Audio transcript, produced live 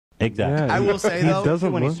Exactly. Yeah, I will say though, Especially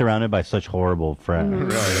when he's surrounded by such horrible friends. Mm-hmm.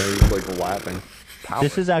 Really, he's like laughing.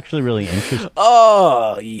 This is actually really interesting.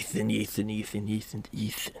 Oh,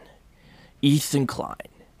 Ethan Klein.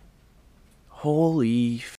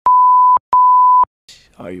 Holy f***.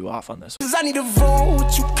 Are you off on this? Cause I need a room,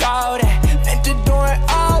 what you call that? Vent the door in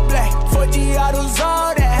all black. 4G autos,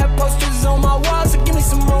 all that. Have posters on my wall, so give me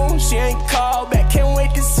some room. She ain't called back. Can't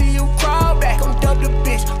wait to see you crawl back. I'm dump the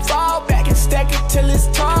bitch, fall back and stack it till it's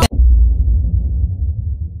tall.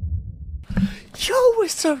 Yo,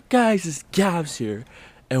 what's up, guys? It's Gabzzz here,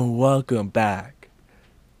 and welcome back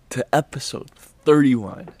to episode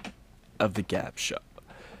 31 of the Gabzzz Show.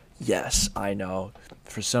 Yes, I know.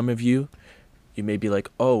 For some of you, you may be like,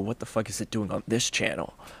 oh, what the fuck is it doing on this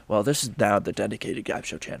channel? Well, this is now the dedicated Gabzzz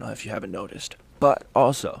Show channel, if you haven't noticed. But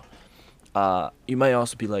also, you might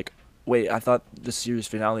also be like, wait, I thought the series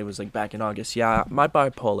finale was like back in August. Yeah, my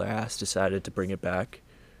bipolar ass decided to bring it back.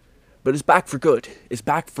 But it's back for good. It's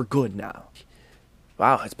back for good now.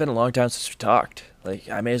 Wow, it's been a long time since we talked. Like,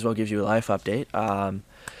 I may as well give you a life update.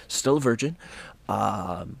 Still a virgin.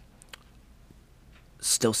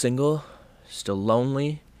 Still single. Still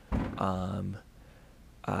lonely.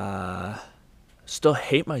 Still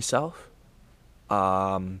hate myself.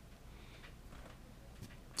 It's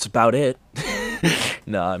about it.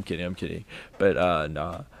 No, I'm kidding. But,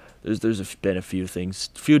 no. There's been a few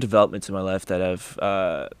developments in my life that have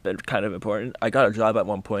been kind of important. I got a job at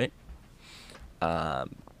one point.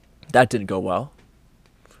 That didn't go well.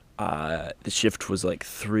 The shift was like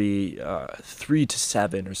 3 to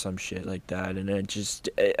 7 or some shit like that, and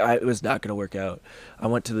it was not gonna work out. I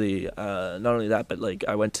went to the not only that, but like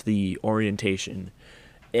I went to the orientation,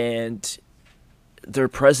 and their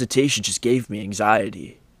presentation just gave me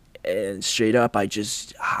anxiety, and straight up I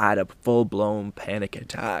just had a full-blown panic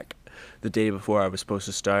attack the day before I was supposed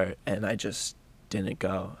to start, and I just didn't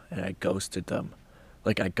go, and I ghosted them,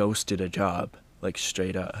 like I ghosted a job, like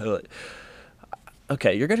straight up.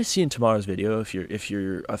 Okay, you're gonna see in tomorrow's video, if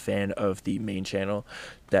you're a fan of the main channel,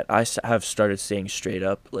 that I have started saying straight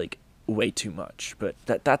up like way too much, but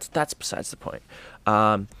that's besides the point.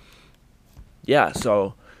 Yeah,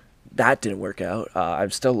 so that didn't work out.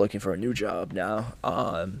 I'm still looking for a new job now.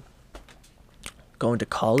 Going to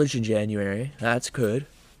college in January. That's good.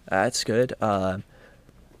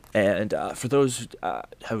 And for those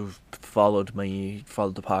have followed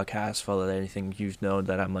the podcast, followed anything, you've known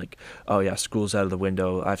that I'm like, oh yeah, school's out of the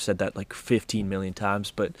window. I've said that like 15 million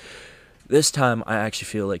times, but this time I actually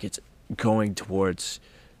feel like it's going towards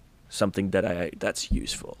something that's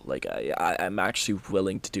useful. Like I'm actually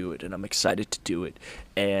willing to do it, and I'm excited to do it,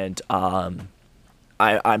 and I'm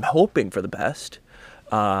hoping for the best.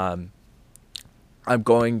 I'm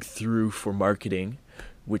going through for marketing,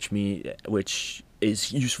 which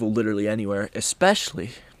is useful literally anywhere,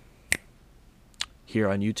 especially here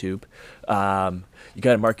on YouTube. You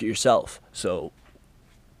gotta market yourself. So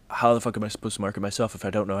how the fuck am I supposed to market myself if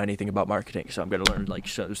I don't know anything about marketing? So I'm gonna learn like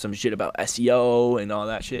some shit about SEO and all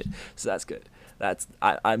that shit. So that's good.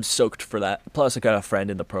 I'm stoked for that. Plus I got a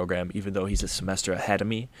friend in the program, even though he's a semester ahead of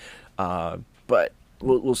me. But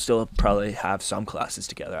we'll still probably have some classes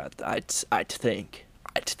together. I'd think.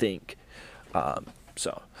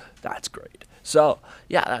 So that's great. So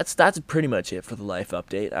yeah, that's pretty much it for the life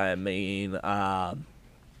update. I mean,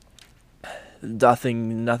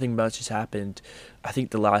 nothing much has happened. I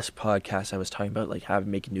think the last podcast I was talking about like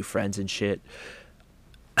making new friends and shit.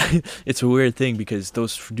 It's a weird thing because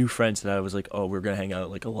those new friends that I was like, oh, we're gonna hang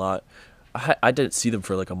out like a lot, I didn't see them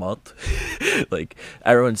for like a month. Like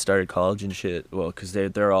everyone started college and shit. Well, because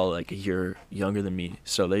they're all like a year younger than me,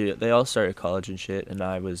 so they all started college and shit, and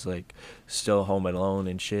I was like still home alone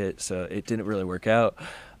and shit. So it didn't really work out.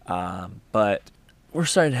 But we're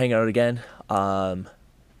starting to hang out again. I've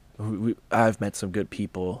met some good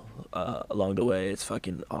people along the way. It's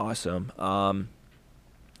fucking awesome.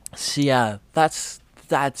 So yeah, that's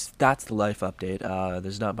the life update.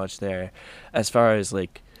 There's not much there as far as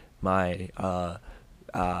like my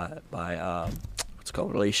what's it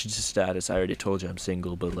called, relationship status. I already told you I'm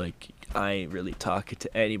single, but like I ain't really talking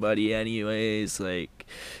to anybody anyways. Like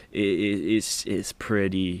it's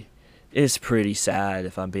pretty sad,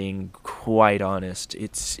 if I'm being quite honest.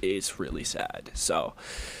 It's really sad. So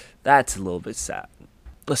that's a little bit sad.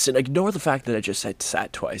 Listen, ignore the fact that I just said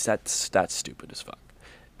sad twice. That's stupid as fuck.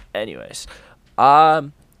 Anyways,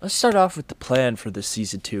 let's start off with the plan for this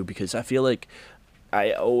season 2, because I feel like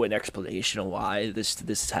I owe an explanation of why this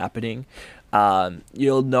is happening.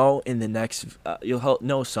 You'll know in the next. You'll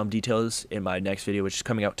know some details in my next video, which is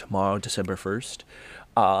coming out tomorrow, December 1st.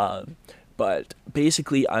 But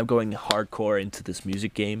basically, I'm going hardcore into this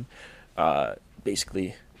music game.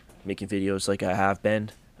 Basically, making videos like I have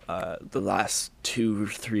been. The last 2 or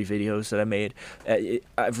 3 videos that I made,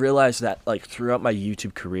 I've realized that like throughout my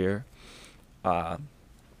YouTube career,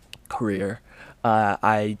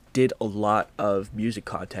 I did a lot of music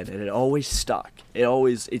content, and it always stuck.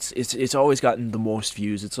 It's always gotten the most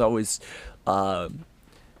views. It's always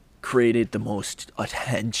created the most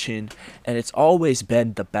attention, and it's always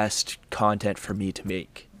been the best content for me to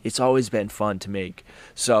make. It's always been fun to make.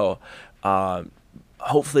 So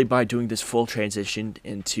hopefully by doing this full transition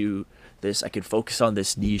into this, I can focus on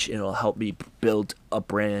this niche, and it'll help me build a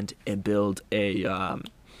brand and build an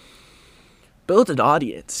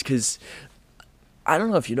audience. Because I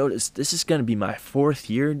don't know if you noticed, this is going to be my 4th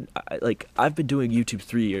year. I've been doing YouTube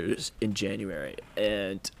 3 years in January,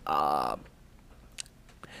 and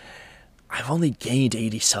I've only gained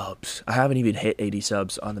 80 subs. I haven't even hit 80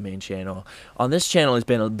 subs on the main channel. On this channel, it's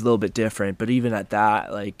been a little bit different, but even at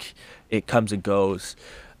that, like, it comes and goes.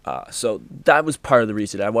 So that was part of the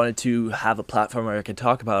reason I wanted to have a platform where I could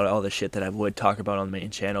talk about all the shit that I would talk about on the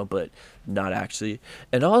main channel, but not actually.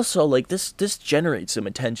 And also, like, this generates some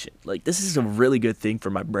attention. Like, this is a really good thing for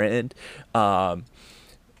my brand.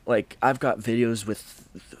 Like, I've got videos with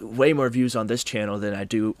way more views on this channel than I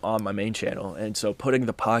do on my main channel, and so putting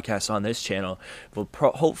the podcast on this channel will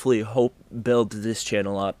hopefully build this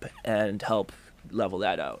channel up and help level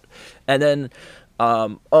that out. And then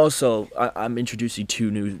also, I'm introducing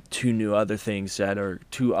two new other things that are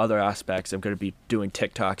 2 other aspects. I'm going to be doing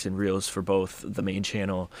TikToks and Reels for both the main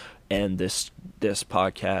channel and this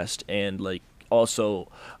podcast, and like also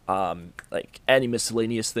like any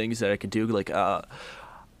miscellaneous things that I could do. Like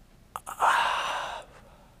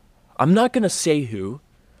I'm not gonna say who,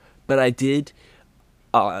 but I did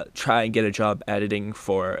try and get a job editing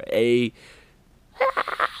for an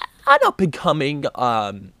up and coming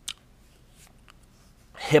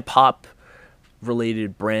hip hop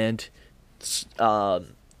related brand,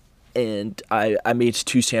 and I made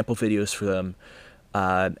 2 sample videos for them,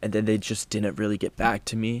 and then they just didn't really get back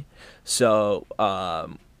to me. So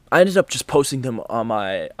I ended up just posting them on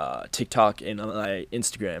my TikTok and on my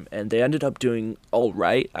Instagram, and they ended up doing all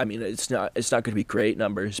right. I mean, it's not going to be great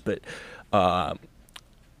numbers, but I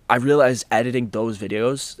realized editing those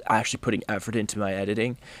videos, actually putting effort into my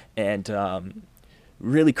editing, and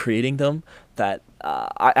really creating them, that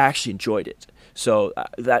I actually enjoyed it. So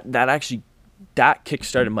that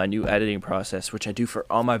kickstarted my new editing process, which I do for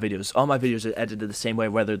all my videos. All my videos are edited the same way,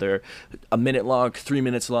 whether they're a minute long, 3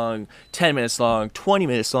 minutes long, 10 minutes long, 20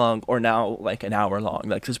 minutes long, or now like an hour long.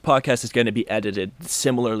 Like, this podcast is going to be edited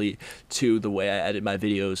similarly to the way I edit my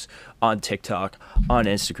videos on TikTok, on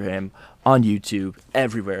Instagram, on YouTube,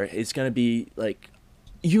 everywhere. It's going to be like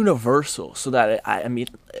universal, so that I mean,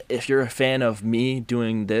 if you're a fan of me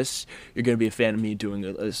doing this, you're gonna be a fan of me doing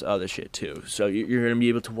this other shit too. So you're gonna be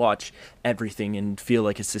able to watch everything and feel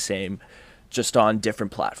like it's the same, just on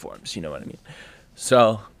different platforms. You know what I mean?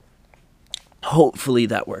 So hopefully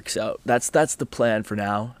that works out. That's the plan for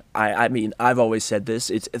now. I mean, I've always said this.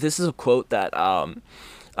 This is a quote that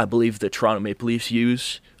I believe the Toronto Maple Leafs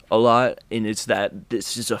use a lot, and it's that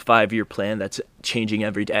this is a 5-year plan that's changing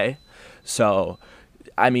every day. So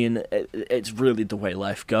I mean, it's really the way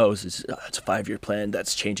life goes. It's a 5-year plan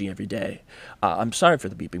that's changing every day. I'm sorry for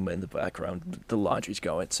the beeping in the background. The laundry's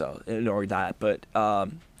going, so ignore that. But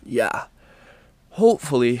yeah,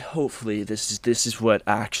 hopefully, this is what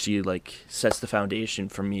actually like sets the foundation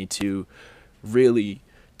for me to really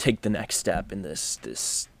take the next step in this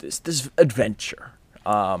adventure.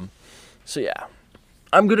 So yeah,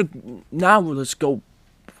 I'm gonna now. Let's go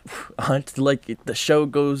on to like the show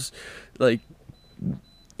goes like.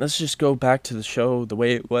 Let's just go back to the show the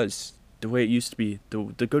way it was, the way it used to be,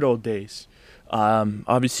 the good old days.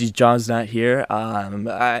 Obviously, John's not here.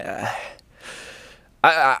 That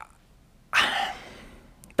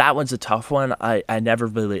one's a tough one. I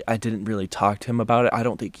didn't really talk to him about it. I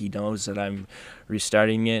don't think he knows that I'm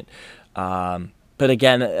restarting it. But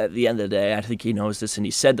again, at the end of the day, I think he knows this, and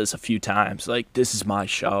he said this a few times. Like, this is my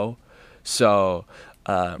show, so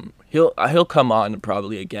he'll come on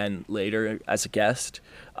probably again later as a guest.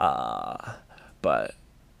 But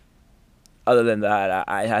other than that,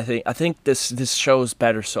 I think this show's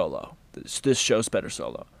better solo. This show's better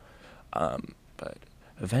solo. But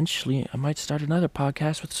eventually I might start another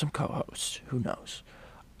podcast with some co-hosts. Who knows?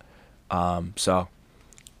 So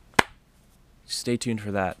stay tuned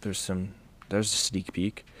for that. There's a sneak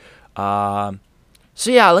peek. So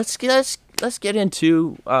yeah, let's get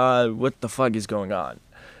into what the fuck is going on.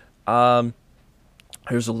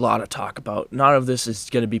 There's a lot of talk about. None of this is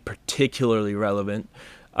going to be particularly relevant,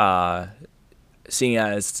 seeing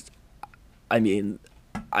as, I mean,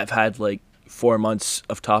 I've had like 4 months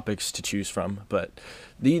of topics to choose from, but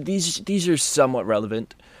these are somewhat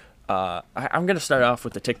relevant. I'm gonna start off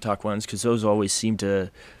with the TikTok ones because those always seem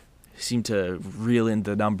to reel in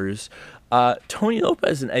the numbers. Tony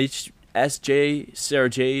Lopez and SJ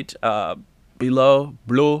Sarah Jade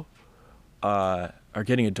Blue are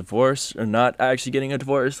getting a divorce, or not actually getting a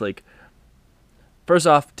divorce. Like, first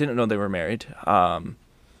off, didn't know they were married.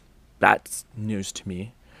 That's news to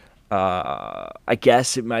me. I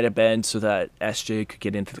guess it might have been so that SJ could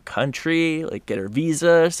get into the country, like get her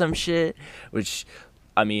visa or some shit. Which,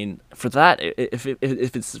 I mean, for that,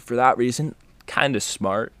 if it's for that reason, kind of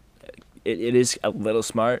smart. It is a little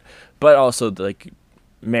smart, but also like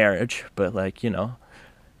marriage. But like, you know,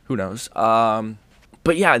 who knows?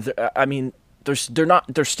 But yeah, I mean, they're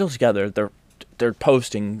still together. They're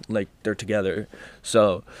posting like they're together.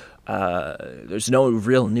 So there's no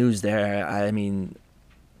real news there. I mean,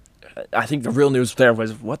 I think the real news there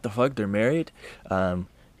was, what the fuck, they're married?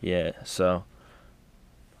 Yeah, so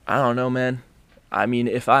I don't know, man. I mean,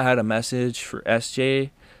 if I had a message for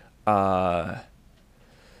SJ,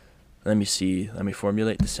 let me see. Let me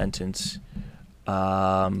formulate the sentence.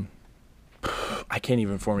 I can't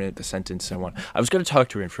even formulate the sentence I want. I was going to talk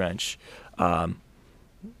to her in French, and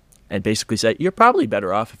basically say, you're probably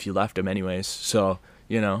better off if you left him anyways. So,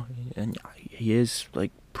 you know, and he is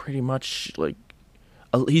like pretty much like,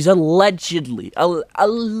 he's allegedly a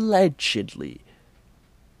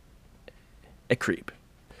creep.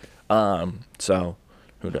 So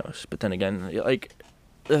who knows? But then again, like,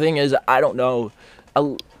 the thing is, I don't know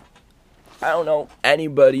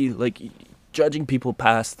anybody, like, judging people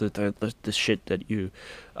past the shit that you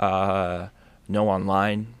know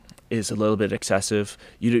online is a little bit excessive.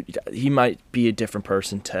 He might be a different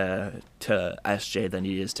person to SJ than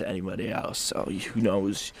he is to anybody else. So who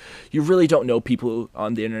knows? You really don't know people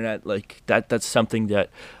on the internet. Like, that's something that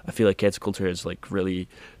I feel like cancel culture has like really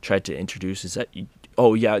tried to introduce, is that you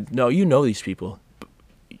know these people.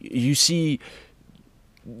 You see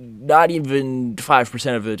not even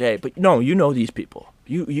 5% of the day, but no, you know these people.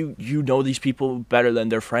 You know these people better than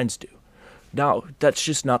their friends do. No, that's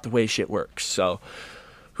just not the way shit works. So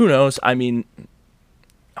who knows? I mean,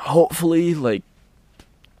 hopefully, like,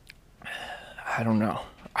 I don't know.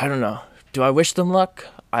 Do I wish them luck?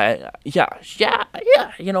 Yeah.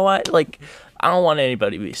 You know what? Like, I don't want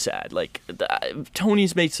anybody to be sad. Like,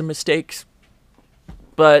 Tony's made some mistakes,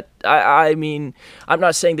 but I mean, I'm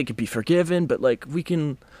not saying they could be forgiven, but like, we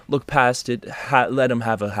can look past it, let him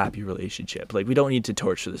have a happy relationship. Like, we don't need to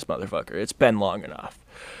torture this motherfucker. It's been long enough.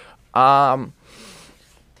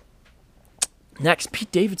 Next,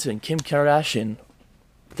 Pete Davidson, Kim Kardashian,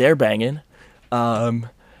 they're banging. I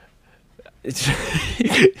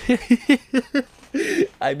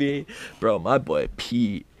mean, bro, my boy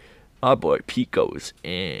Pete goes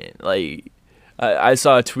in. Like, I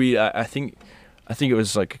saw a tweet. I think it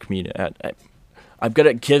was like a comedian. I'm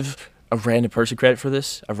gonna give a random person credit for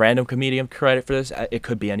this, a random comedian credit for this. It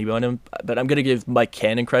could be anyone, but I'm gonna give Mike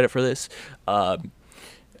Cannon credit for this.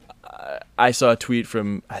 I saw a tweet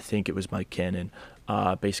from, I think it was Mike Cannon,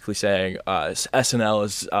 basically saying SNL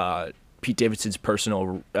is Pete Davidson's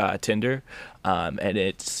personal Tinder, and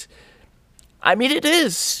it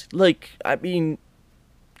is like,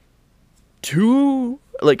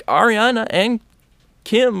 Ariana and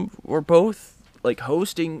Kim were both like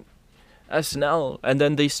hosting SNL, and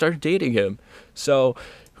then they started dating him. So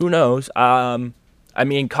who knows? Kanye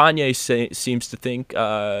seems to think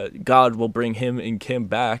God will bring him and Kim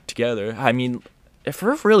back together. I mean, if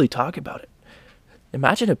we're really talking about it,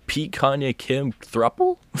 imagine a Pete, Kanye, Kim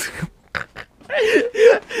throuple.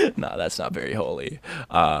 No, that's not very holy.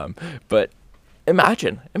 But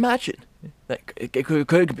imagine. Like, it could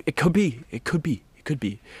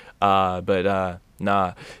be. But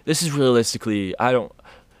nah. This is realistically, I don't.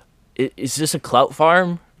 Is this a clout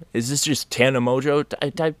farm? Is this just Tana Mojo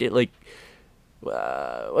type? Like,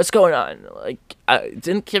 what's going on? Like,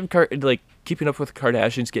 didn't Keeping Up with the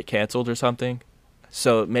Kardashians get canceled or something?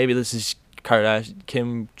 So maybe this is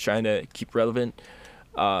Kim trying to keep relevant.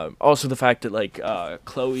 Also the fact that like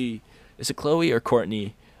Khloe, is it Khloe or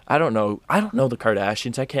Kourtney? I don't know the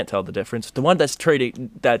Kardashians. I can't tell the difference. The one that's Travis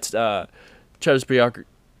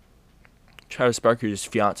Barker's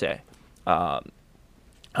fiance.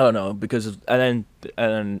 I don't know, because of, and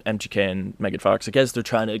then MGK and Megan Fox. I guess they're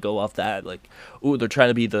trying to go off that, like, they're trying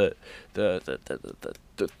to be the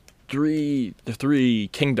three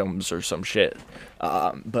kingdoms or some shit.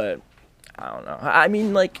 But I don't know. I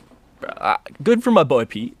mean, like, good for my boy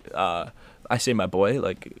Pete. I say my boy,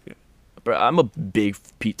 like, bro, I'm a big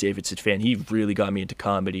Pete Davidson fan. He really got me into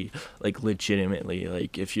comedy, like, legitimately.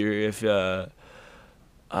 Like,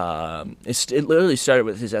 It literally started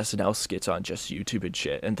with his SNL skits on just YouTube and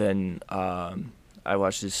shit, and then I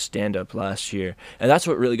watched his stand up last year, and that's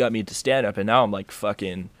what really got me into stand up. And now I'm like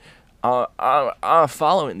fucking, I'm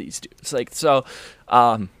following these dudes. Like so,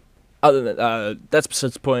 other than that's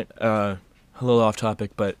besides the point. A little off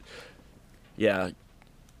topic, but yeah,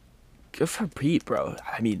 good for Pete, bro.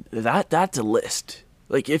 I mean that's a list.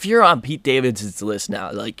 Like if you're on Pete Davidson's list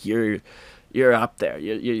now, like you're up there.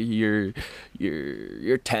 You're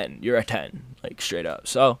 10. You're a 10, like straight up.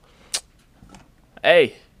 So,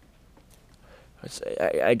 hey,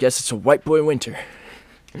 I guess it's a white boy winter.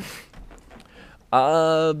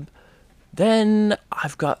 Then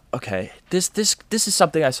I've got This is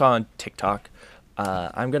something I saw on TikTok.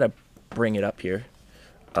 I'm gonna bring it up here.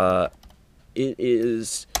 It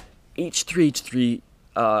is H3H3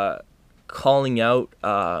 calling out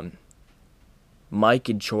Mike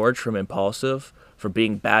and George from Impulsive for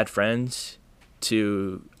being bad friends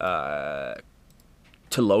to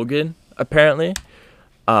Logan, apparently.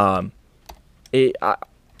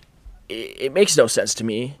 It makes no sense to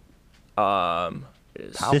me.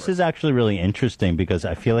 This is actually really interesting because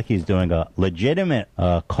I feel like he's doing a legitimate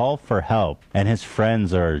call for help, and his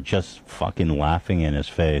friends are just fucking laughing in his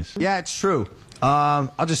face. Yeah, it's true.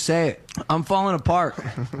 I'll just say it. I'm falling apart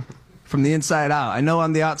from the inside out. I know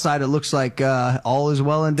on the outside it looks like all is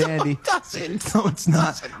well and dandy. No, it doesn't. No, it's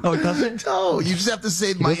not. Oh, it doesn't? No, you just have to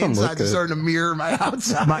say my insides are starting to mirror my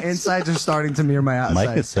outside. My insides are starting to mirror my outside.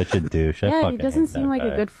 Mike is such a douche. Yeah, he doesn't seem like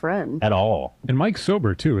a good friend. At all. And Mike's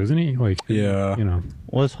sober too, isn't he? Like, yeah. You know.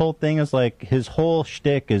 Well, his whole thing is like, his whole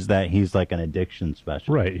shtick is that he's like an addiction specialist.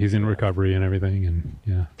 Right, he's in recovery and everything, and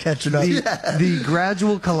yeah. Catching up. The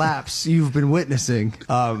gradual collapse you've been witnessing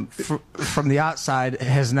from the outside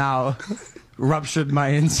has now ruptured my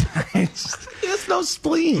insides. He has no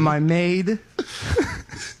spleen. My maid,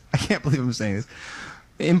 I can't believe I'm saying this.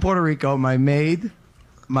 In Puerto Rico, my maid,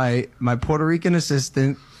 my Puerto Rican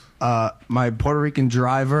assistant, my Puerto Rican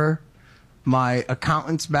driver, my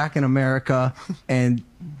accountants back in America, and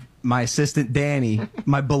my assistant Danny,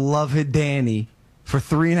 my beloved Danny, for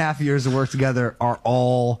 3.5 years of work together, are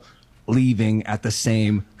all leaving at the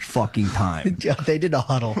same fucking time. Yeah, they did a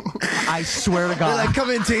huddle. I swear to God. They're like, come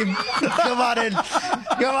in, team. Come on in.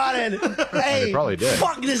 Come on in. Hey, They probably did.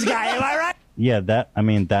 fuck this guy. Am I right? Yeah,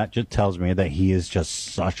 that just tells me that he is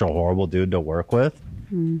just such a horrible dude to work with.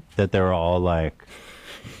 That they're all like,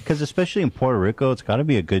 because especially in Puerto Rico, it's got to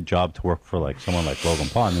be a good job to work for like someone like Logan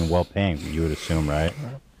Paul. I mean, well paying, you would assume, right?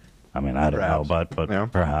 I mean, I don't know, but yeah.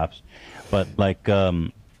 Perhaps. But like,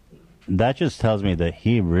 that just tells me that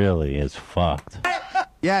he really is fucked.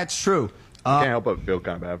 Yeah, it's true. Can't help but feel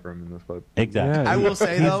kind of bad for him in this clip. Exactly. I will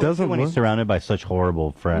say though, when he's surrounded by such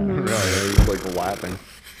horrible friends. Really, he's like laughing.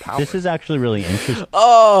 This is actually really interesting.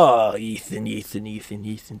 Oh,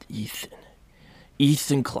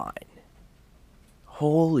 Ethan Klein.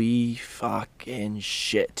 Holy fucking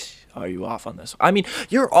shit. Are you off on this? I mean,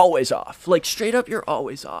 you're always off. Like, straight up, you're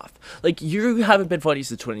always off. Like, you haven't been funny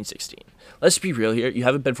since 2016. Let's be real here. You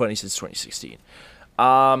haven't been funny since 2016.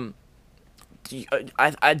 I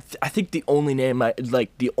think the only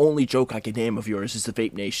the only joke I can name of yours is the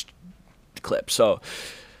Vape Nation clip. So,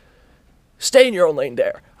 stay in your own lane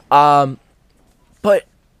there. But,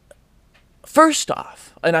 first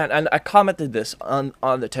off, and I commented this on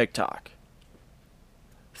the TikTok.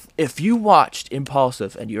 If you watched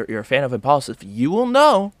Impulsive and you're a fan of Impulsive, you will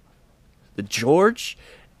know that George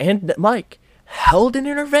and Mike held an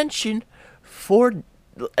intervention for.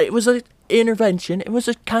 It was an intervention. It was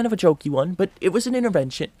a kind of a jokey one, but it was an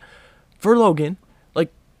intervention for Logan.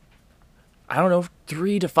 Like, I don't know,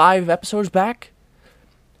 3 to 5 episodes back.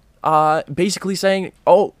 Basically saying,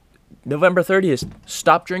 "Oh, November 30th,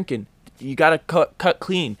 stop drinking. You gotta cut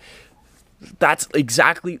clean." That's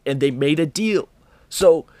exactly, and they made a deal.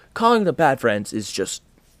 So calling them bad friends is just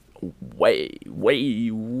way,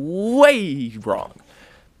 way, way wrong.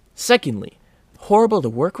 Secondly, horrible to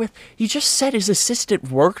work with. He just said his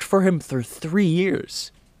assistant worked for him for 3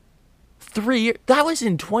 years. 3 years. That was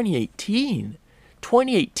in 2018.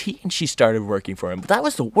 2018 she started working for him. But that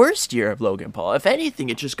was the worst year of Logan Paul. If anything,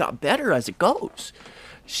 it just got better as it goes.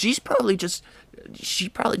 She probably just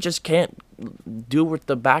can't do with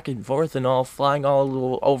the back and forth and all flying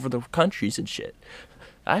all over the countries and shit.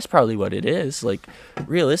 That's probably what it is. Like,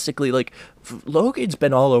 realistically, like, Logan's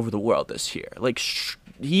been all over the world this year. Like,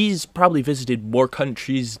 he's probably visited more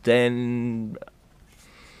countries than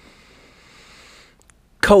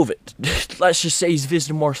COVID. Let's just say he's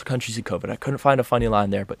visited more countries than COVID. I couldn't find a funny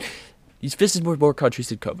line there, but he's visited more countries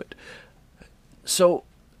than COVID. So,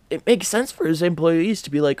 it makes sense for his employees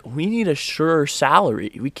to be like, we need a sure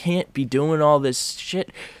salary. We can't be doing all this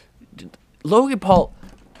shit. Logan Paul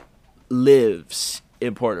lives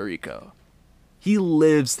in Puerto Rico. He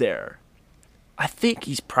lives there. I think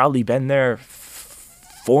he's probably been there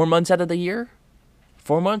 4 months out of the year.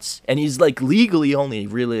 4 months, and he's like legally only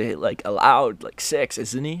really like allowed like 6,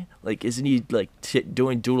 isn't he? Like, isn't he like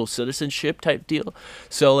doing dual citizenship type deal?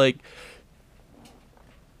 So like,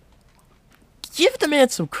 give the man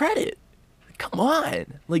some credit. Come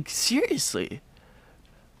on, like seriously.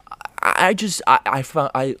 I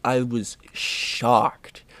was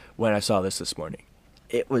shocked when I saw this morning.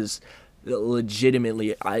 It was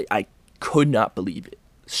legitimately, I could not believe it.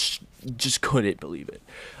 Just couldn't believe it.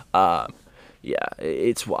 Yeah,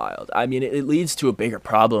 it's wild. I mean, it leads to a bigger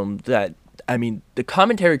problem that, I mean, the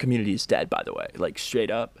commentary community is dead, by the way, like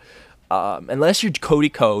straight up. Unless you're Cody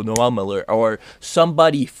Ko, Noel Miller, or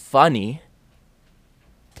somebody funny,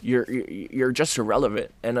 you're just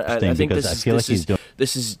irrelevant. And I think this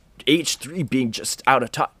is H3 being just out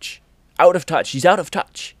of touch. Out of touch. He's out of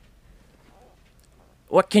touch.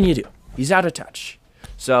 What can you do? He's out of touch.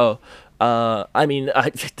 So, I mean,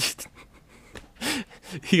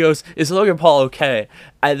 he goes, "Is Logan Paul okay?"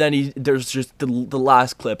 And then there's just the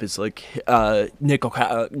last clip is like Nickel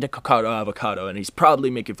Avocado, and he's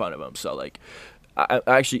probably making fun of him. So like,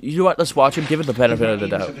 actually, you know what? Let's watch him. Give it the benefit of the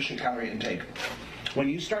doubt. Sufficient calorie intake. When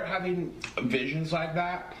you start having visions like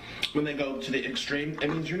that, when they go to the extreme, it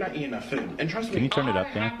means you're not eating enough food. And trust me, can you turn it up,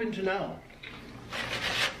 Dan? I happen to know.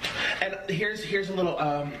 And here's a little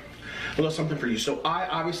something for you. So I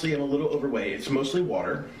obviously am a little overweight. It's mostly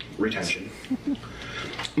water retention.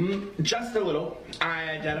 Just a little.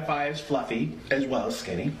 I identify as fluffy as well as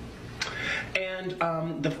skinny. And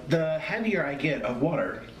the heavier I get of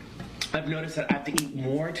water, I've noticed that I have to eat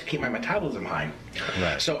more to keep my metabolism high.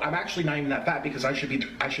 Right. So I'm actually not even that fat because I should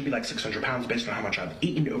be like 600 pounds based on how much I've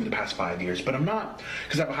eaten over the past 5 years. But I'm not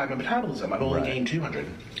because I have a high metabolism. I've only gained 200.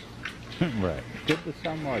 Right. Get the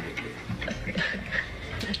sound larger.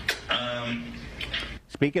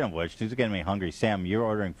 Speaking of which, these are getting me hungry. Sam, you're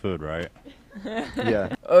ordering food, right?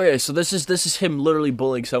 Yeah. Okay, so this is him literally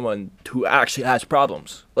bullying someone who actually has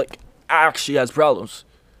problems. Like, actually has problems.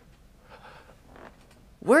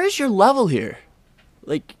 Where is your level here?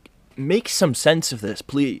 Like, make some sense of this,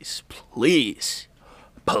 please. Please.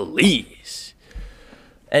 Please.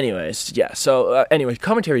 Anyways, yeah, so, anyway,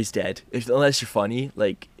 commentary's dead. Unless you're funny.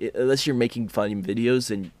 Like, unless you're making funny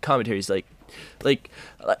videos, and commentary's like,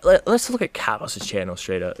 let's look at Gabzz's channel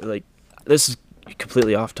straight up. Like, this is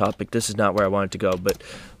completely off topic. This is not where I wanted to go, but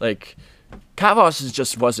like, Gabzz's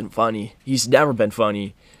just wasn't funny. He's never been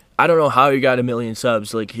funny. I don't know how he got 1 million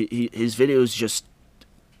subs. Like, his videos just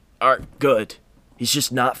aren't good. He's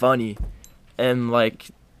just not funny, and like,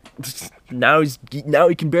 now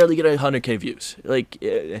he can barely get 100K views. Like,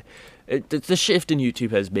 the shift in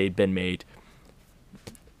YouTube has been made.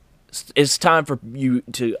 It's time for you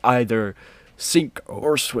to either sink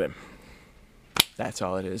or swim. That's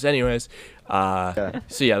all it is. Anyways, so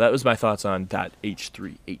yeah, that was my thoughts on that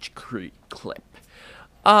H3H3 clip.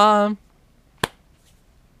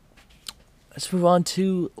 Let's move on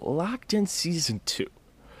to Locked In Season 2.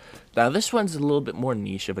 Now, this one's a little bit more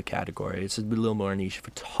niche of a category. It's a little more niche of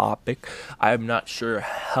a topic. I'm not sure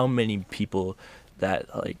how many people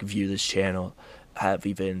that like view this channel have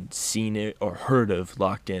even seen it or heard of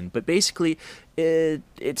Locked In. But basically,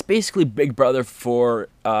 it's basically Big Brother for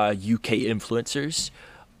UK influencers.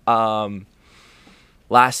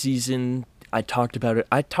 Last season, I talked about it.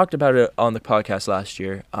 I talked about it on the podcast last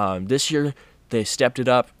year. This year, they stepped it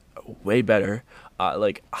up way better.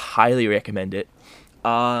 Like, highly recommend it.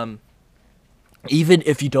 Even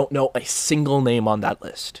if you don't know a single name on that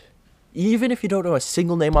list. Even if you don't know a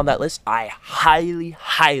single name on that list, I highly,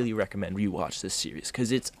 highly recommend you watch this series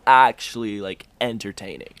because it's actually like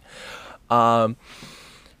entertaining.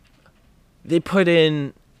 They put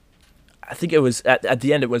in, I think it was at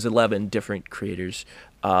the end it was 11 different creators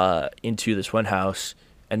into this one house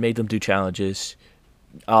and made them do challenges,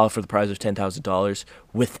 all for the prize of $10,000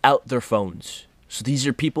 without their phones. So these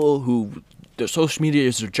are people who their social media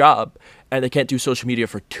is their job and they can't do social media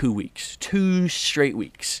for 2 weeks, 2 straight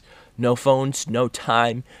weeks. No phones, no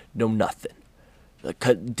time, no nothing.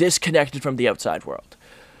 Disconnected from the outside world.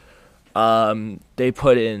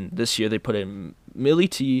 This year they put in Millie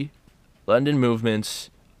T, London Movements,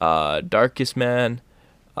 Darkest Man,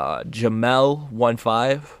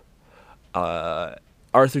 Jamel15,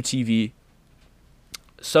 Arthur TV,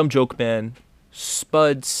 Some Joke Man,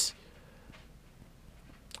 Spuds,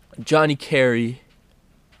 Johnny Carey,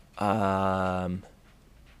 and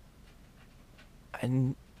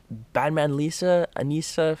Batman Lisa,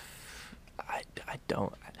 Anissa.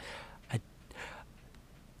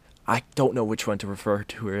 I don't know which one to refer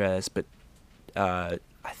to her as, but I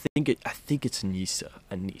think it's Anissa,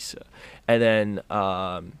 and then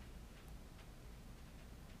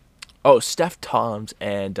Steph Toms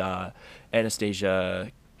and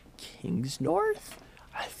Anastasia Kingsnorth.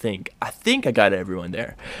 I think I got everyone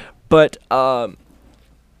there, but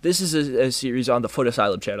this is a series on the Foot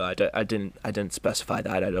Asylum channel. I didn't specify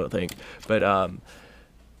that, I don't think, but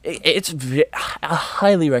it's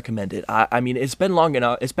highly recommended. I mean, it's been long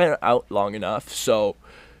enough. It's been out long enough. So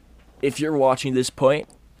if you're watching this point,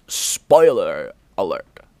 spoiler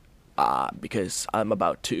alert, because I'm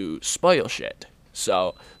about to spoil shit.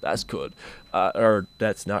 So that's cool, or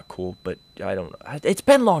that's not cool. But I don't know. It's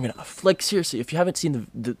been long enough. Like seriously, if you haven't seen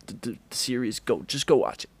the series, just go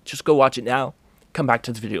watch it. Just go watch it now. Come back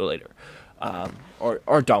to the video later,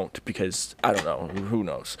 or don't, because I don't know. Who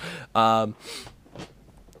knows?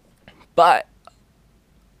 But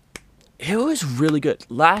it was really good.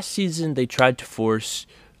 Last season, they tried to force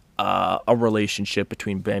a relationship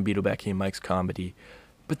between Bambino Becky and Mike's comedy.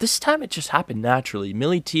 But this time, it just happened naturally.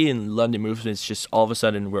 Millie T and London Movements just all of a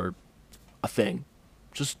sudden were a thing.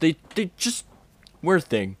 They just were a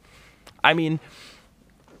thing. I mean,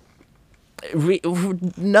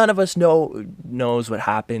 none of us knows what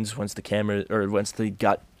happens once the camera, or once they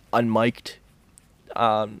got unmiked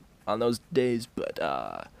on those days. But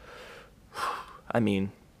I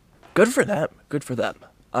mean, good for them.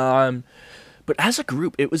 But as a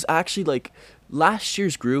group, it was actually like last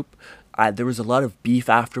year's group. There was a lot of beef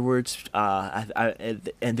afterwards,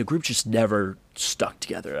 and the group just never stuck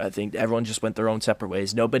together. I think everyone just went their own separate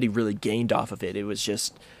ways. Nobody really gained off of it. It was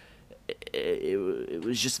just, it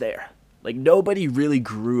was just there. Like nobody really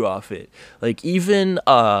grew off it. Like even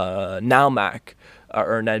Nadim Nalmak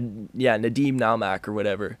or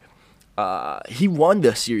whatever. He won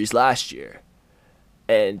the series last year,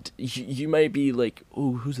 and you might be like,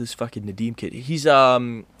 "Oh, who's this fucking Nadim kid?" He's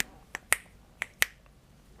oh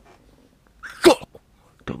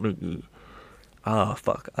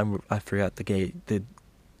fuck, I forgot the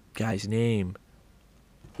guy's name.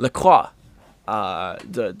 Lacroix.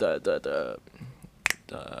 The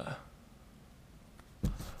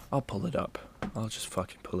I'll pull it up. I'll just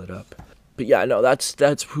fucking pull it up. But yeah, no, that's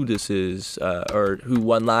who this is, or who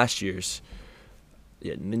won last year's.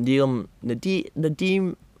 Yeah, Nadim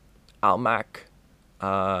Almak.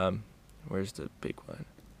 Where's the big one?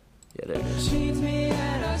 Yeah, there it is.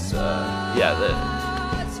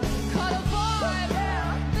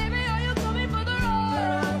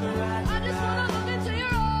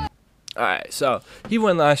 Alright, so he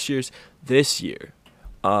won last year's. This year,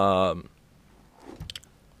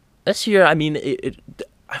 I mean,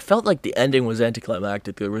 I felt like the ending was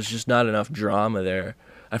anticlimactic. There was just not enough drama there.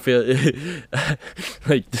 I feel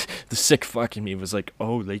like the sick fucking me was like,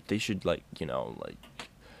 oh, they should like, like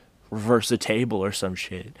reverse the table or some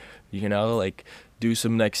shit, like do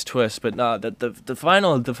some next twist. But no, the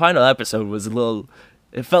final episode was it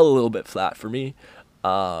felt a little bit flat for me,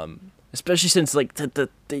 especially since like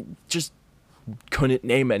they just couldn't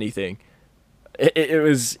name anything. It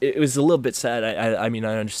was a little bit sad. I mean,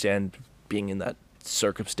 I understand being in that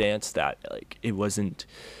circumstance that like it wasn't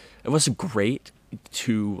great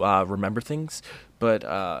to remember things,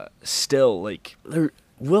 but still, like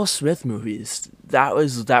Will Smith movies, that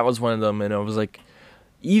was one of them. And I was like,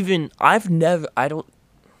 I don't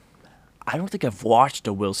think I've watched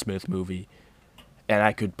a Will Smith movie, and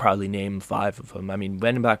I could probably name 5 of them. I mean,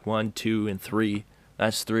 Men in Black 1, 2, and 3.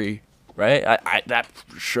 That's 3, right? I that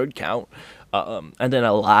should count. And then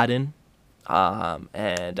Aladdin,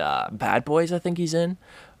 and Bad Boys, I think he's in.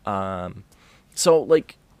 So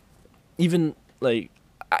like, even like,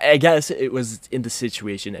 I guess it was in the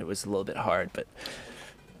situation, it was a little bit hard, but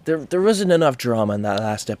there wasn't enough drama in that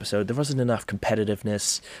last episode. There wasn't enough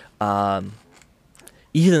competitiveness.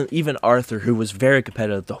 Even Arthur, who was very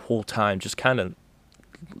competitive the whole time, just kind of,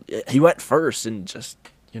 he went first and just,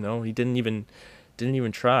 he didn't even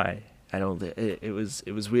try. It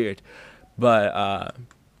was weird. But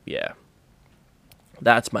yeah,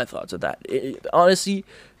 that's my thoughts of that. Honestly,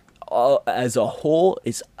 as a whole,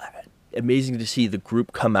 it's amazing to see the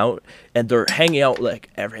group come out, and they're hanging out like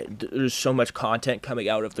there's so much content coming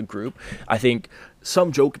out of the group. I think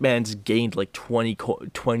Some Joke Man's gained like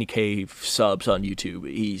 20K subs on YouTube.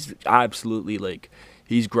 He's absolutely like,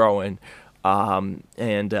 he's growing, and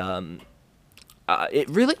it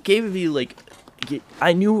really gave me like,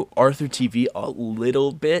 I knew Arthur TV a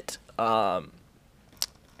little bit,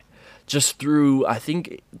 just through, I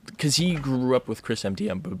think, because he grew up with Chris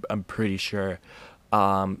MD, I'm pretty sure.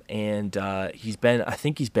 And he's been, I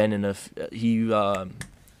think he's been in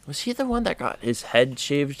was he the one that got his head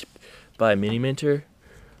shaved by Mini Minter?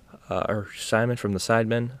 Or Simon from the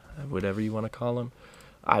Sidemen, whatever you want to call him.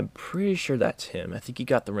 I'm pretty sure that's him. I think he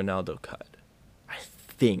got the Ronaldo cut. I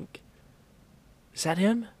think. Is that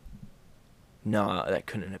him? No, that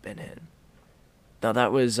couldn't have been him. No,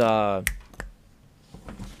 that was, I'm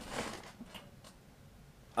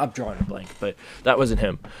drawing a blank, but that wasn't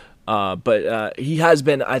him. But he has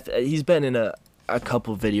been, he's been in a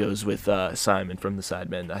couple videos with Simon from the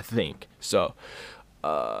Sidemen, I think. So,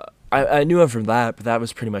 I knew him from that, but that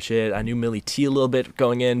was pretty much it. I knew Millie T a little bit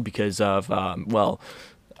going in because of,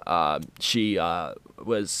 she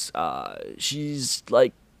was, she's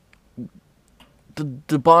like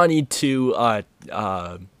the Bonnie to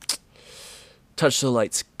Touch the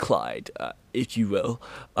Lights Clyde, if you will.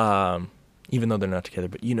 Even though they're not together,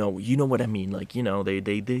 but you know what I mean. Like,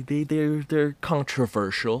 they're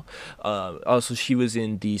controversial. Also, she was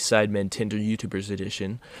in the Sidemen Tinder YouTubers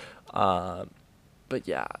edition. But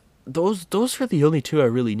yeah. Those were the only two I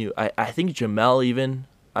really knew. I think Jamel even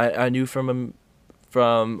I knew from him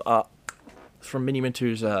from Mini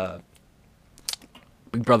Minter's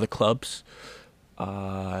Big Brother clubs,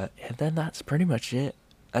 and then that's pretty much it.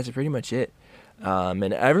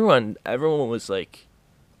 And everyone was like,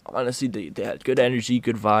 honestly, they had good energy,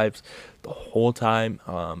 good vibes the whole time,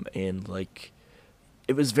 and like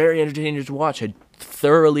it was very entertaining to watch. I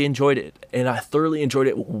thoroughly enjoyed it, and I thoroughly enjoyed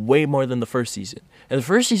it way more than the first season. And the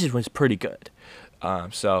first season was pretty good.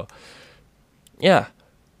 So, yeah,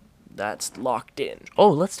 that's locked in. Oh,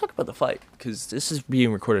 let's talk about the fight, because this is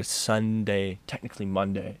being recorded Sunday, technically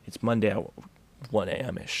Monday. It's Monday at 1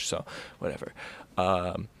 a.m.-ish, so whatever.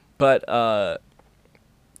 But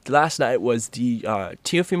last night was the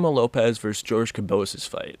Teofimo Lopez versus George Kambosos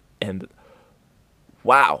fight. And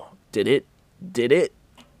wow, did it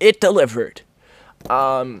delivered.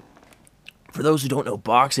 For those who don't know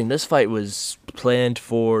boxing, this fight was planned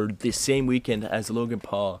for the same weekend as Logan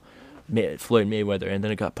Paul, Floyd Mayweather, and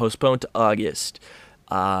then it got postponed to August.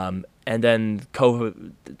 And then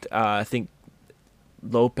I think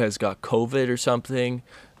Lopez got COVID or something,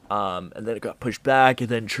 and then it got pushed back, and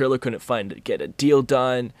then Triller couldn't get a deal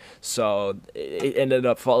done, so it ended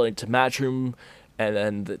up falling to Matchroom, and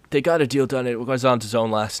then they got a deal done. It was on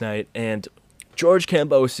DAZN last night, and George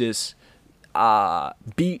Kambosos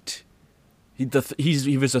beat. He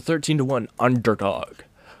was a 13-1 underdog,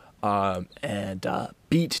 and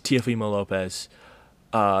beat Teofimo Lopez,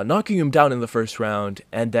 knocking him down in the first round.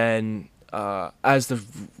 And then as the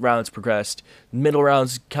rounds progressed, middle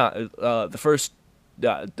rounds, the first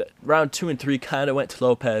round 2 and 3 kind of went to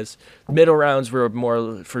Lopez. Middle rounds were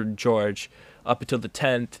more for George, up until the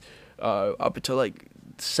 10th, up until like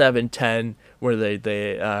 7-10, where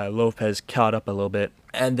they Lopez caught up a little bit,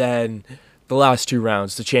 and then the last 2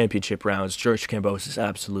 rounds, the championship rounds, George Kambosos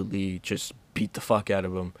absolutely just beat the fuck out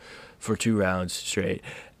of him for 2 rounds straight.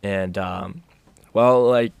 And,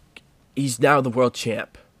 he's now the world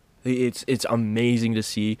champ. It's amazing to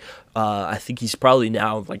see. I think he's probably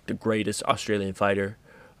now, like, the greatest Australian fighter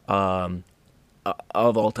of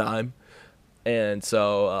all time. And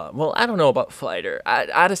so, I don't know about fighter.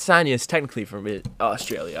 Adesanya is technically from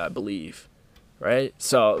Australia, I believe. Right?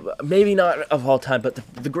 So, maybe not of all time, but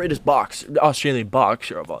the greatest Australian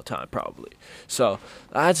boxer of all time, probably. So,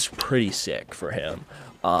 that's pretty sick for him.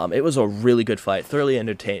 It was a really good fight. Thoroughly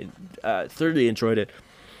entertained. Thoroughly enjoyed it.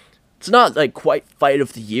 It's not, like, quite fight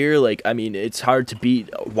of the year. Like, I mean, it's hard to beat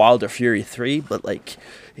Wilder Fury 3, but, like,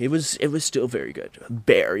 it was still very good.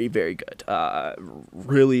 Very, very good.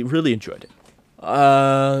 Really, really enjoyed it.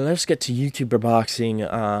 Let's get to YouTuber boxing.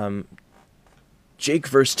 Jake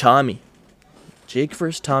versus Tommy. Jake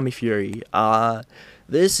versus Tommy Fury.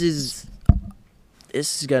 This is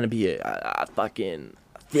gonna be a fucking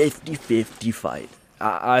 50-50 fight.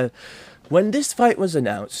 When this fight was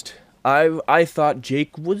announced, I thought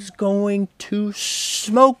Jake was going to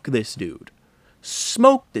smoke this dude.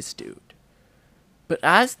 But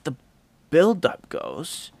as the build-up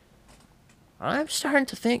goes, I'm starting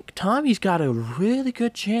to think Tommy's got a really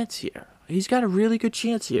good chance here.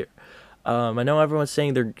 I know everyone's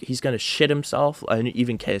saying he's going to shit himself.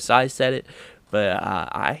 Even KSI said it. But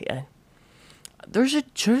there's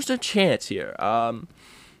a chance here.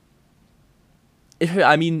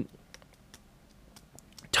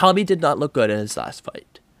 Tommy did not look good in his last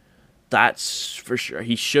fight. That's for sure.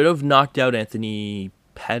 He should have knocked out Anthony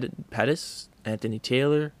Pettis? Anthony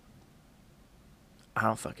Taylor? I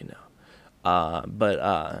don't fucking know.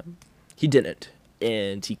 But he didn't.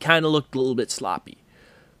 And he kind of looked a little bit sloppy.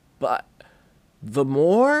 But the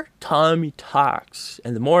more Tommy talks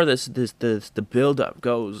and the more the build up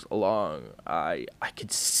goes along, I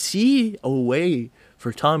could see a way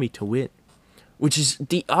for Tommy to win, which is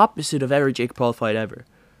the opposite of every Jake Paul fight ever.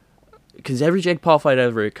 Because every Jake Paul fight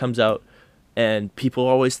ever, it comes out and people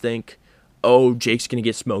always think, oh, Jake's gonna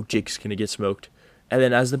get smoked, Jake's gonna get smoked. And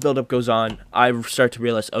then as the build up goes on, I start to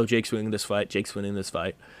realize, oh, Jake's winning this fight, Jake's winning this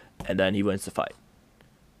fight, and then he wins the fight.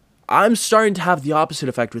 I'm starting to have the opposite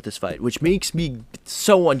effect with this fight, which makes me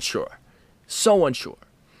so unsure. So unsure.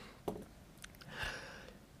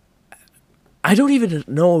 I don't even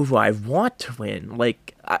know who I want to win.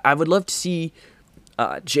 Like, I would love to see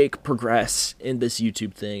Jake progress in this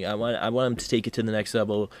YouTube thing. I want him to take it to the next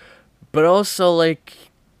level. But also, like,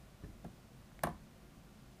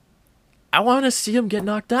 I want to see him get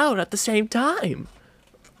knocked out at the same time.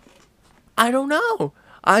 I don't know.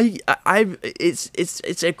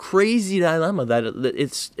 It's a crazy dilemma that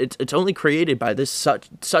it's only created by this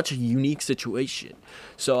such a unique situation.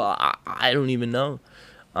 So I don't even know.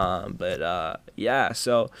 Yeah,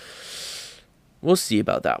 so we'll see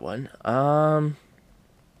about that one.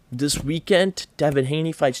 This weekend, Devin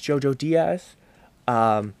Haney fights Jojo Diaz,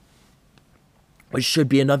 which should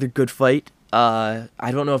be another good fight. I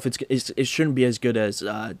don't know if it shouldn't be as good as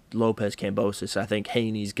Lopez Kambosos. I think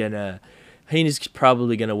Haney's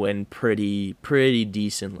probably gonna win pretty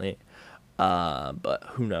decently, but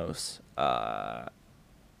who knows? I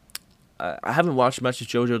haven't watched much of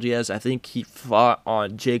Jojo Diaz. I think he fought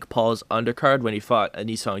on Jake Paul's undercard when he fought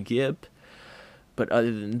Nissan Gibb, but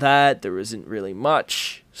other than that, there isn't really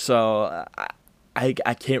much. So I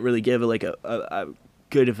can't really give it like a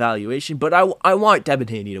good evaluation. But I want Devin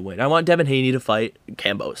Haney to win. I want Devin Haney to fight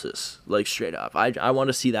Kambosos, like straight up. I want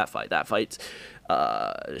to see that fight. That fight.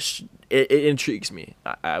 It intrigues me.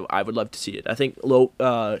 I would love to see it. I think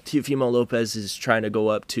Teofimo Lopez is trying to go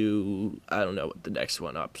up to, I don't know what the next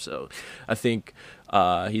one up. So I think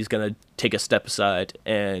he's going to take a step aside,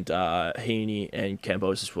 and Haney and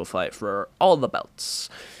Kambosos will fight for all the belts.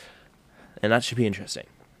 And that should be interesting.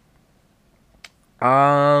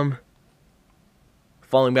 Falling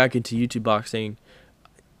back into YouTube boxing,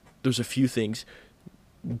 there's a few things.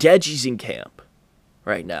 Deji's in camp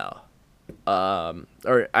right now.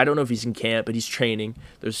 Or I don't know if he's in camp, but he's training.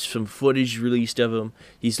 There's some footage released of him.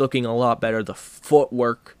 He's looking a lot better. The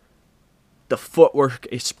footwork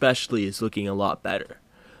especially is looking a lot better.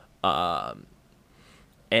 So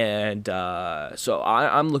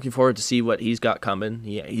I'm looking forward to see what he's got coming.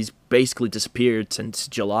 He's basically disappeared since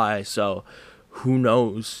July, so who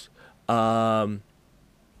knows? And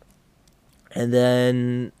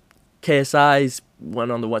then KSI's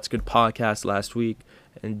went on the What's Good podcast last week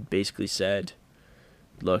and basically said,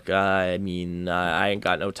 look, I ain't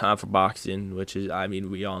got no time for boxing, which is,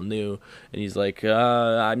 we all knew. And he's like,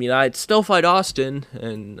 I'd still fight Austin.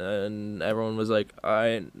 And everyone was like,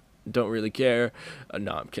 I don't really care.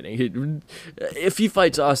 No, I'm kidding. If he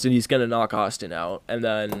fights Austin, he's going to knock Austin out. And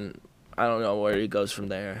then I don't know where he goes from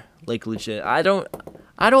there. Like, legit, I don't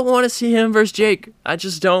want to see him versus Jake. I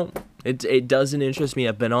just don't. It doesn't interest me.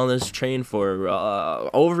 I've been on this train for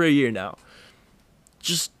over a year now.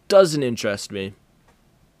 Just doesn't interest me.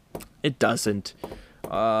 It doesn't.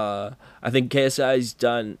 I think KSI's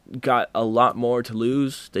got a lot more to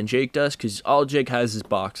lose than Jake does, because all Jake has is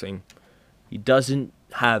boxing. He doesn't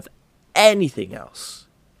have anything else.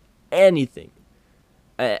 Anything.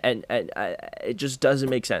 And it just doesn't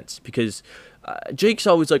make sense, because Jake's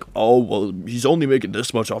always like, oh, well, he's only making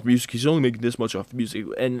this much off music. He's only making this much off music.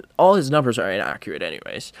 And all his numbers are inaccurate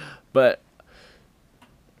anyways. But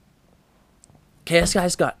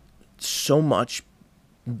KSI's got so much.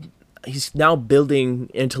 He's now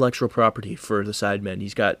building intellectual property for the Sidemen.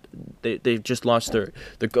 He's got, they've just launched their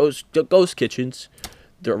ghost kitchens,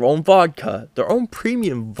 their own vodka, their own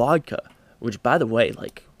premium vodka, which, by the way,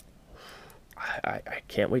 like, I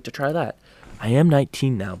can't wait to try that. I am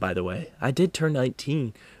 19 now, by the way. I did turn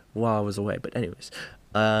 19 while I was away, but anyways.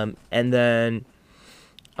 And then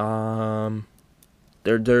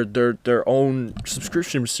their own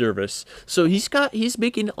subscription service. So he's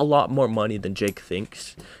making a lot more money than Jake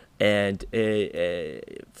thinks. And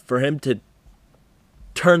for him to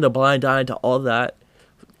turn the blind eye to all that,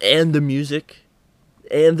 and the music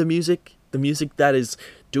that is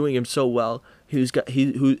doing him so well,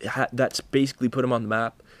 that's basically put him on the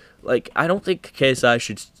map. Like, I don't think KSI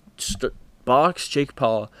should box Jake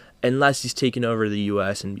Paul unless he's taking over the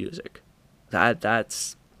U.S. in music.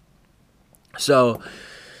 That's so.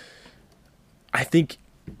 I think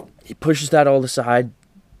he pushes that all aside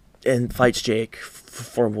and fights Jake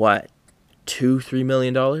for what, $2-3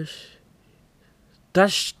 million?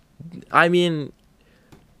 That's,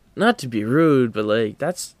 not to be rude, but like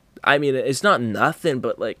that's, I mean, it's not nothing,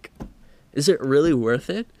 but like, is it really worth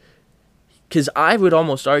it? Because I would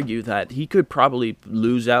almost argue that he could probably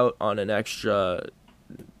lose out on an extra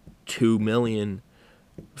 $2 million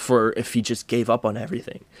for if he just gave up on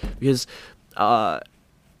everything. Because, I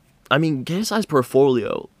mean, KSI's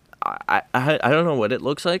portfolio, I don't know what it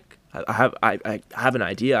looks like. I have an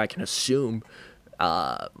idea. I can assume.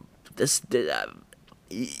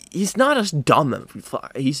 He's not a dumb.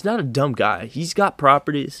 He's not a dumb guy. He's got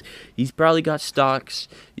properties. He's probably got stocks.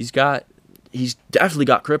 He's definitely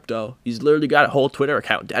got crypto. He's literally got a whole Twitter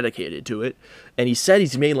account dedicated to it. And he said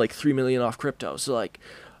he's made like $3 million off crypto. So like,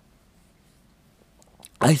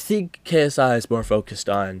 I think KSI is more focused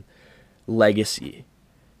on legacy.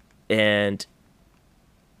 And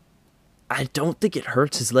I don't think it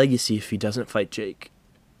hurts his legacy if he doesn't fight Jake.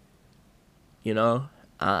 You know?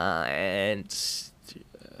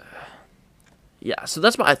 Yeah, so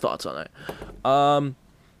that's my thoughts on it.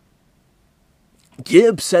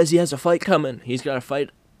 Gabzzz says he has a fight coming. He's got a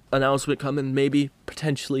fight announcement coming, maybe,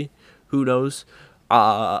 potentially. Who knows?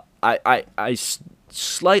 I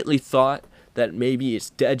slightly thought that maybe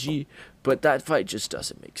it's Deji, but that fight just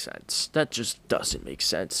doesn't make sense. That just doesn't make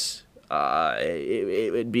sense.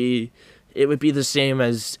 It would be the same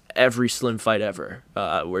as every Slim fight ever,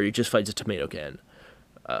 where he just fights a tomato can.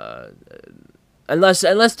 Unless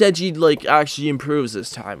Deji like actually improves this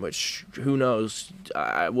time, which who knows?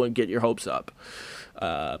 I wouldn't get your hopes up.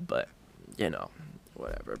 But you know,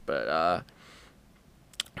 whatever. But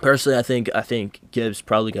personally, I think Gabzzz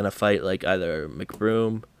probably gonna fight like either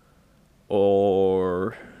McBroom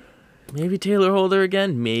or maybe Taylor Holder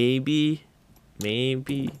again. Maybe.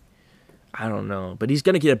 I don't know, but he's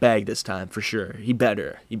gonna get a bag this time for sure. He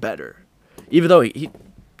better. Even though he's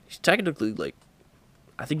technically like,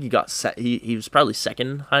 I think he got set. He was probably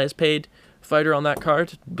second highest paid fighter on that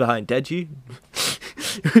card behind Deji,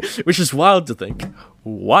 which is wild to think.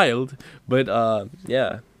 Wild, but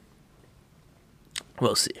yeah,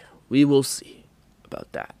 we'll see. We will see about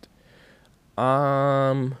that.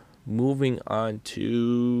 Moving on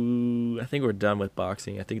to, I think we're done with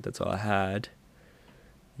boxing. I think that's all I had.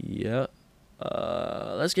 Yeah.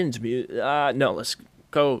 Let's get into music. No, let's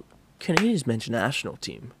go Canadian men's national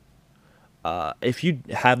team. If you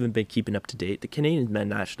haven't been keeping up to date, the Canadian men's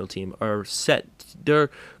national team are set. They're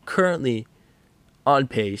currently on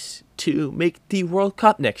pace to make the World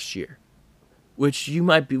Cup next year. Which you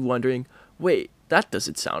might be wondering, wait, that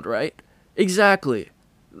doesn't sound right. Exactly.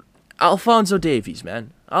 Alphonso Davies,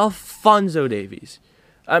 man. Alphonso Davies.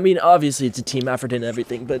 I mean, obviously it's a team effort and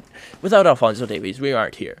everything, but without Alphonso Davies, we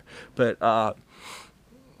aren't here. But,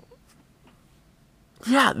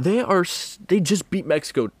 yeah, they just beat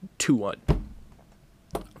Mexico 2-1.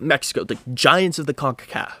 Mexico, the giants of the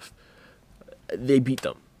CONCACAF. They beat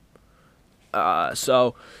them.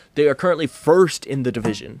 So they are currently first in the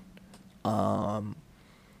division. I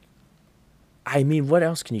mean, what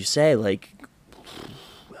else can you say? Like,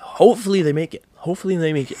 hopefully they make it.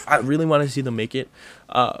 I really want to see them make it.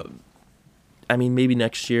 I mean, maybe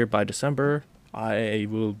next year by December, I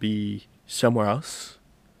will be somewhere else.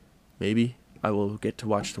 Maybe I will get to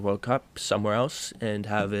watch the World Cup somewhere else and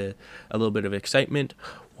have a little bit of excitement.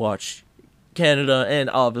 Watch Canada and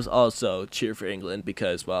all of us also cheer for England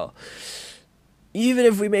because, well, even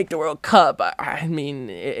if we make the World Cup, I mean,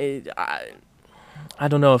 I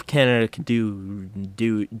don't know if Canada can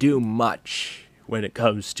do much when it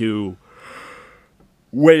comes to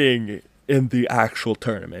winning in the actual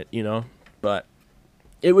tournament, you know? But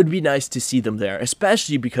it would be nice to see them there,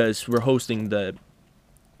 especially because we're hosting the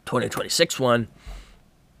 2026 one,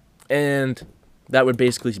 and that would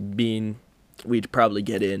basically mean we'd probably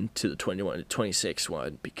get into the 21-26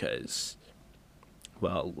 one because,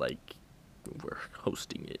 well, like, we're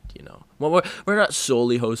hosting it, you know. Well, we're not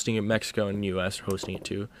solely hosting it. Mexico and U.S. are hosting it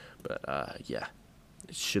too, but yeah,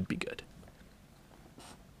 it should be good.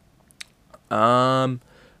 All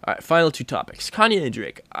right, final two topics. Kanye and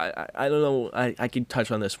Drake. I don't know. I can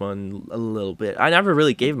touch on this one a little bit. I never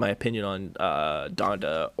really gave my opinion on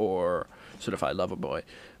Donda or Certified Lover Boy,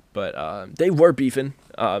 but they were beefing.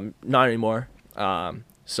 Not anymore.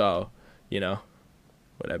 So, you know,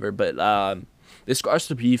 whatever. But they squashed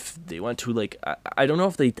the beef. They went to like I don't know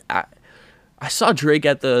if they. I saw Drake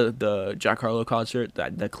at the Jack Harlow concert.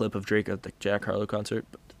 That clip of Drake at the Jack Harlow concert,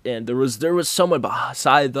 and there was someone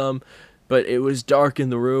beside them. But it was dark in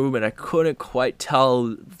the room, and I couldn't quite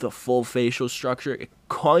tell the full facial structure. It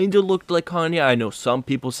kind of looked like Kanye. I know some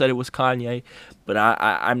people said it was Kanye, but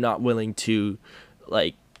I'm not willing to,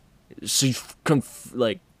 like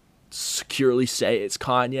securely say it's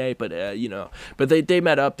Kanye, but you know, but they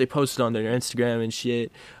met up, they posted on their Instagram and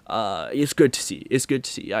shit. It's good to see. It's good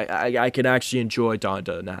to see. I can actually enjoy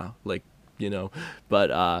Donda now, like, you know,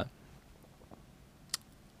 but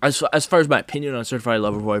as far as my opinion on Certified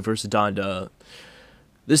Lover Boy versus Donda,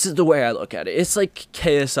 this is the way I look at it. It's like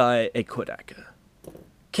KSI and Kodaka.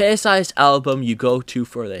 KSI's album you go to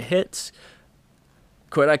for the hits.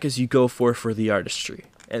 Kodaka's you go for the artistry.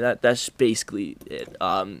 And that's basically it.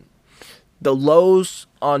 The lows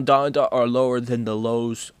on Donda are lower than the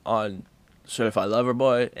lows on Certified Lover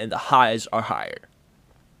Boy, and the highs are higher.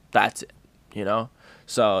 That's it, you know?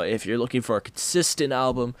 So if you're looking for a consistent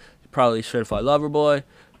album, probably Certified Lover Boy,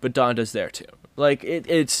 but Donda's there too. Like,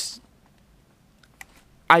 it's...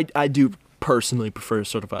 I do personally prefer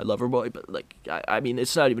Certified Lover Boy, but, like, I mean,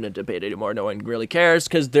 it's not even a debate anymore. No one really cares,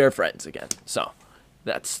 because they're friends again. So,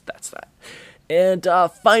 that's that. And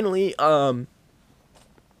finally, I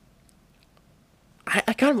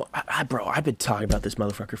kind of, bro, I've been talking about this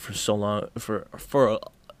motherfucker for so long, for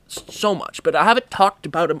so much, but I haven't talked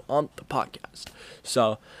about him on the podcast.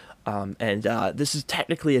 So, this is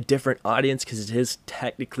technically a different audience because it is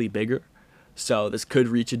technically bigger. So this could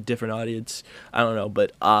reach a different audience. I don't know,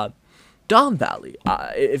 but Don Valley.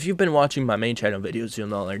 If you've been watching my main channel videos,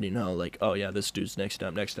 you'll already know, like, oh yeah, this dude's next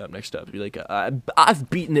up. Be like, I've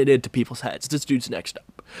beaten it into people's heads. This dude's next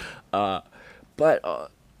up.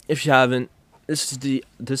 But if you haven't,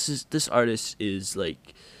 this artist is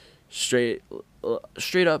like straight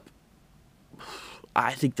up.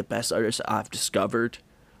 I think the best artist I've discovered,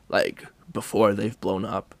 like, before they've blown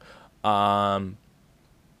up.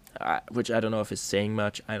 Which I don't know if it's saying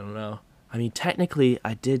much. I don't know. I mean, technically,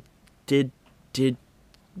 I did.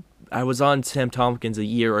 I was on Sam Tompkins a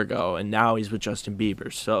year ago, and now he's with Justin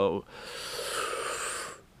Bieber. So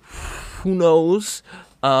who knows?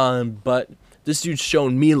 But this dude's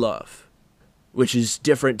shown me love, which is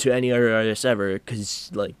different to any other artist ever.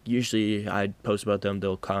 Because, like, usually I post about them,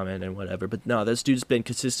 they'll comment and whatever. But no, this dude's been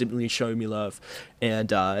consistently showing me love,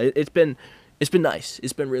 and it's been nice.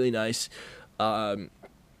 It's been really nice.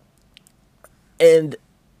 And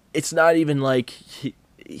it's not even like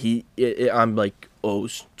I'm like, oh,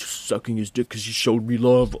 just sucking his dick because he showed me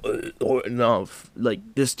love. No, like,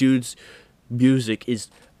 this dude's music is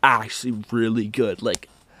actually really good. Like,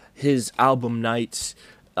 his album Nights,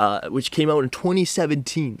 which came out in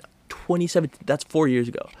 2017, that's 4 years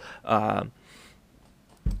ago,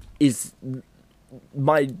 is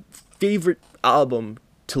my favorite album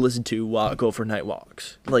to listen to while I go for night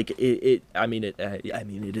walks. Like, I mean,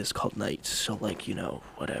 it is called Nights, so, like, you know,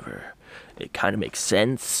 whatever. It kind of makes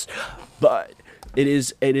sense, but it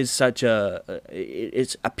is such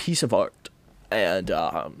it's a piece of art, and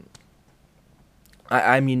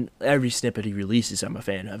I mean, every snippet he releases, I'm a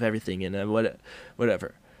fan of everything, and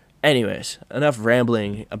whatever. Anyways, enough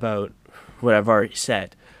rambling about what I've already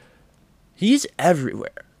said. He's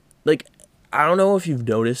everywhere. Like, I don't know if you've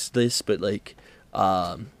noticed this, but, like,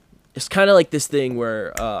 it's kind of like this thing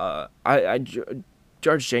where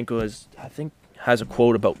George Janko has a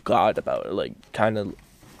quote about God about it, like, kind of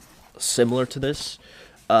similar to this.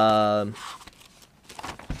 Let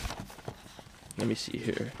me see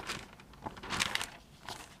here.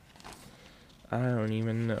 I don't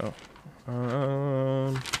even know.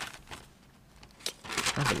 I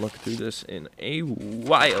haven't looked through this in a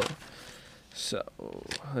while. So,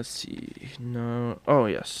 let's see. No. Oh,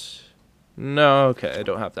 yes. No, okay, I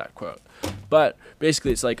don't have that quote. But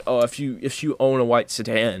basically, it's like, oh, if you own a white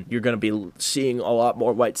sedan, you're gonna be seeing a lot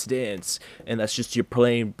more white sedans, and that's just your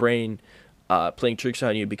brain playing tricks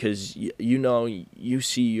on you, because you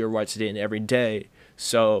see your white sedan every day,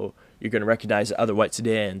 so you're gonna recognize other white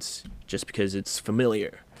sedans just because it's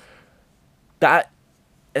familiar. That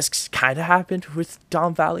has kind of happened with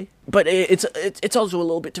Don Valley, but it's also a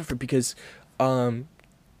little bit different because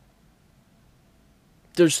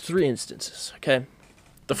there's 3 instances, okay?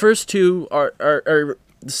 The first 2 are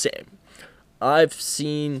the same. I've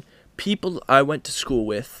seen people I went to school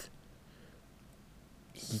with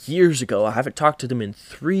years ago. I haven't talked to them in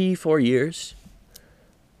 3-4 years,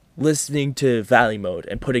 listening to Valley Mode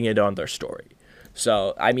and putting it on their story.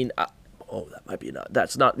 So, I mean,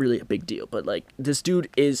 that's not really a big deal, but, like, this dude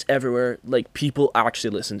is everywhere. Like, people actually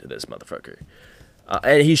listen to this motherfucker.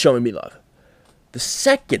 And he's showing me love. The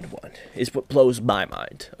second one is what blows my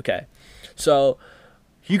mind, okay? So,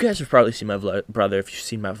 you guys have probably seen my brother if you've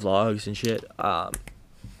seen my vlogs and shit.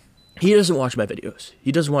 He doesn't watch my videos.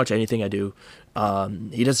 He doesn't watch anything I do.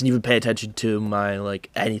 He doesn't even pay attention to my, like,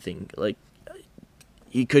 anything. Like,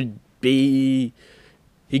 he could give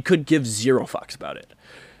 0 fucks about it.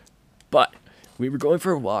 But we were going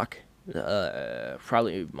for a walk,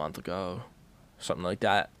 probably a month ago, something like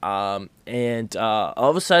that. And all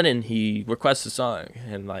of a sudden he requests a song,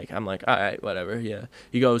 and like I'm like, all right, whatever. Yeah.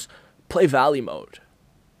 He goes, play Valley Mode.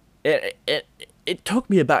 It took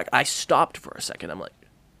me aback. I stopped for a second. I'm like,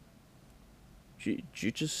 did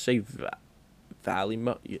you just say Valley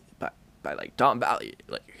Mode by like Don Valley,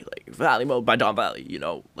 like Valley Mode by Don Valley, you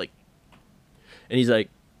know, like. And he's like,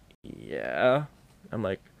 yeah. I'm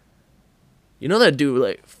like, you know that dude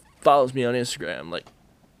like follows me on Instagram, like,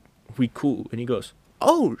 we cool. And he goes,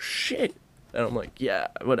 oh shit. And I'm like, yeah,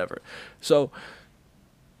 whatever. So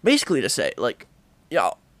basically to say, like,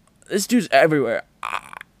 yo, this dude's everywhere.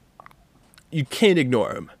 You can't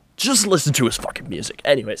ignore him. Just listen to his fucking music.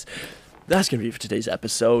 Anyways, that's gonna be it for today's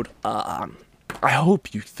episode. I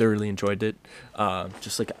hope you thoroughly enjoyed it.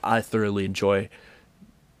 Just like I thoroughly enjoy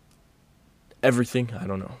everything. I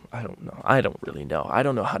don't know. I don't really know. I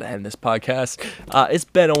don't know how to end this podcast. It's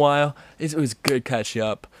been a while. It was good catching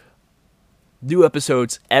up. New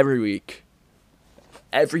episodes every week.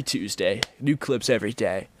 Every Tuesday. New clips every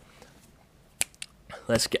day.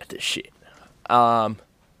 Let's get this shit. I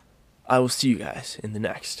will see you guys in the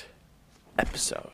next episode.